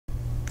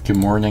Good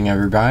morning,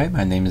 everybody.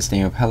 My name is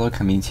Daniel Pello,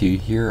 coming to you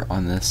here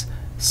on this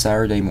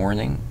Saturday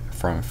morning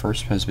from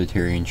First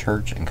Presbyterian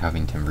Church in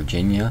Covington,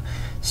 Virginia.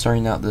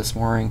 Starting out this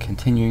morning,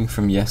 continuing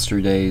from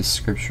yesterday's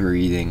scripture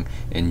reading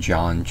in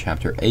John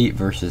chapter 8,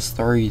 verses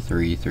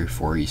 33 through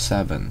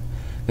 47.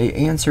 They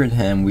answered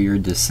him, "We are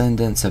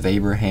descendants of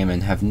Abraham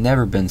and have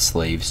never been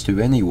slaves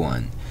to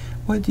anyone.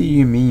 What do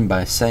you mean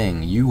by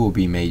saying, 'You will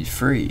be made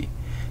free'?"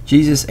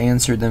 Jesus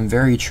answered them,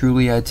 "Very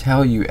truly I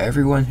tell you,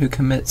 everyone who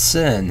commits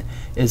sin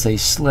is a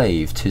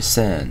slave to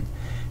sin.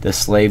 The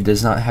slave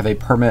does not have a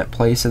permanent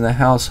place in the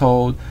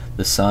household,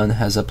 the son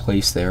has a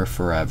place there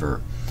forever.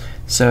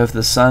 So if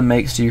the Son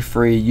makes you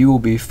free, you will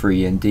be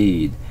free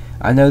indeed.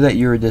 I know that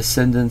you are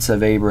descendants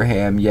of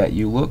Abraham, yet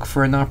you look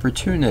for an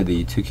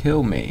opportunity to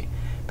kill me,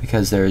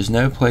 because there is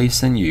no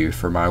place in you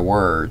for my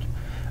word.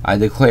 I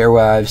declare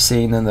what I have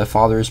seen in the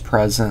Father's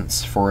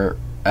presence, for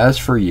as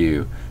for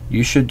you,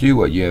 you should do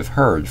what you have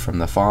heard from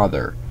the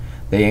Father."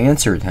 They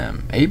answered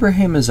him,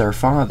 "Abraham is our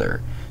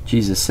father."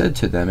 Jesus said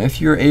to them, "If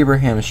you are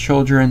Abraham's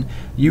children,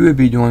 you would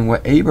be doing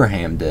what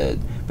Abraham did,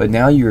 but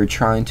now you are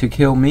trying to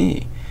kill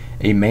me,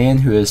 a man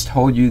who has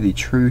told you the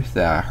truth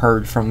that I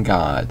heard from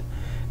God.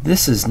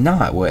 This is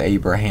not what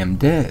Abraham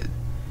did.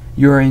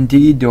 You are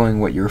indeed doing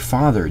what your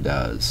father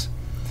does."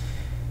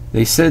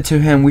 They said to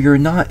him, "We are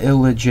not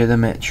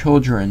illegitimate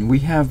children. We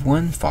have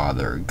one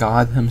Father,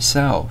 God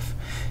Himself."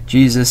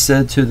 Jesus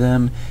said to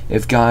them,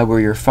 "If God were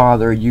your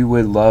Father, you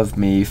would love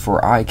me,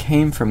 for I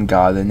came from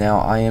God and now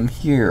I am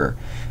here.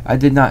 I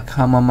did not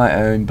come on my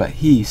own, but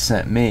He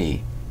sent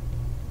me.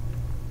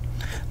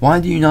 Why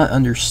do you not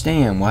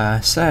understand what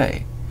I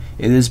say?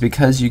 It is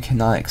because you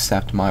cannot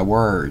accept my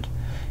word.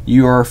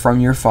 You are from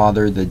your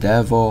father, the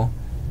devil,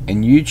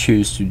 and you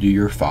choose to do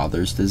your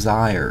father's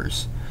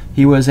desires.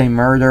 He was a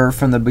murderer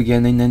from the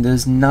beginning and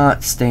does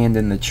not stand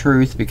in the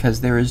truth, because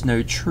there is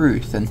no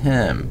truth in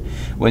him.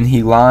 When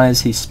he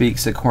lies, he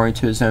speaks according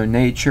to his own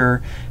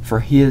nature, for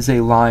he is a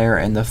liar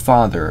and the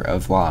father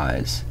of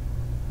lies.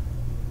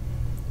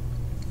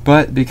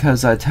 But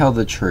because I tell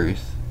the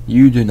truth,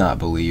 you do not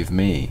believe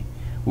me.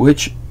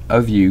 Which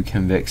of you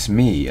convicts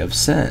me of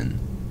sin?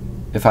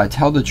 If I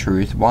tell the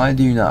truth, why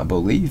do you not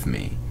believe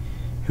me?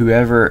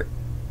 Whoever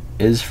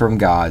is from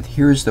God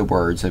hears the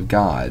words of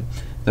God.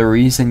 The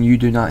reason you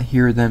do not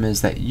hear them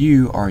is that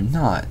you are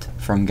not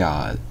from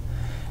God."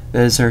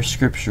 That is our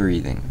scripture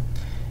reading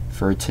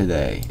for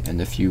today. And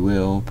if you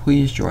will,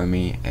 please join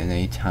me in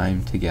a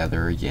time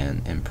together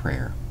again in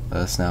prayer.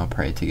 Let us now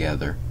pray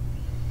together.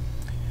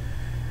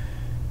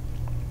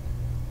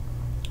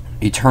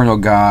 Eternal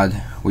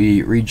God,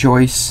 we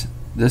rejoice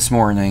this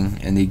morning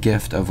in the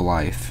gift of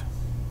life,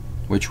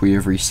 which we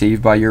have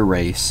received by your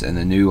grace and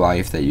the new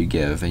life that you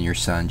give in your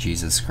Son,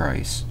 Jesus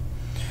Christ.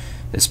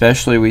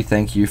 Especially we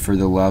thank you for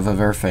the love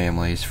of our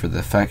families, for the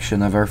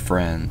affection of our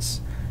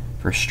friends,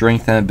 for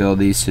strength and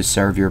abilities to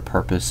serve your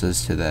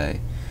purposes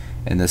today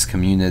in this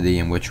community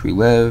in which we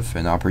live,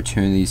 and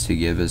opportunities to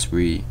give as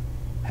we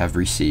have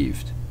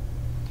received.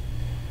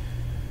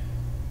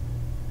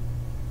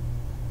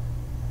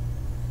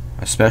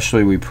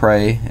 Especially we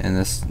pray in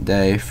this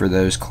day for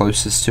those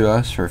closest to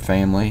us, for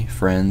family,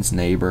 friends,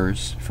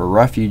 neighbors, for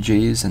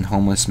refugees and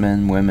homeless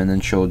men, women,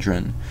 and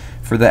children,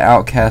 for the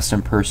outcast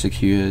and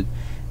persecuted,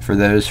 for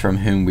those from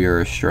whom we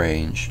are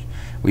estranged.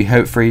 We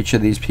hope for each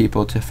of these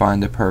people to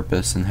find a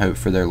purpose and hope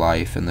for their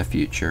life in the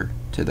future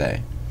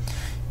today.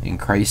 In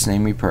Christ's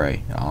name we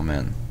pray.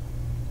 Amen.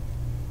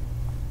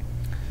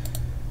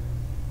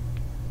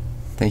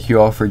 Thank you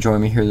all for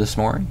joining me here this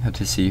morning. Hope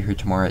to see you here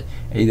tomorrow at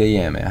 8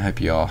 a.m. and I hope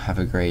you all have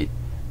a great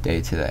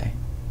day today.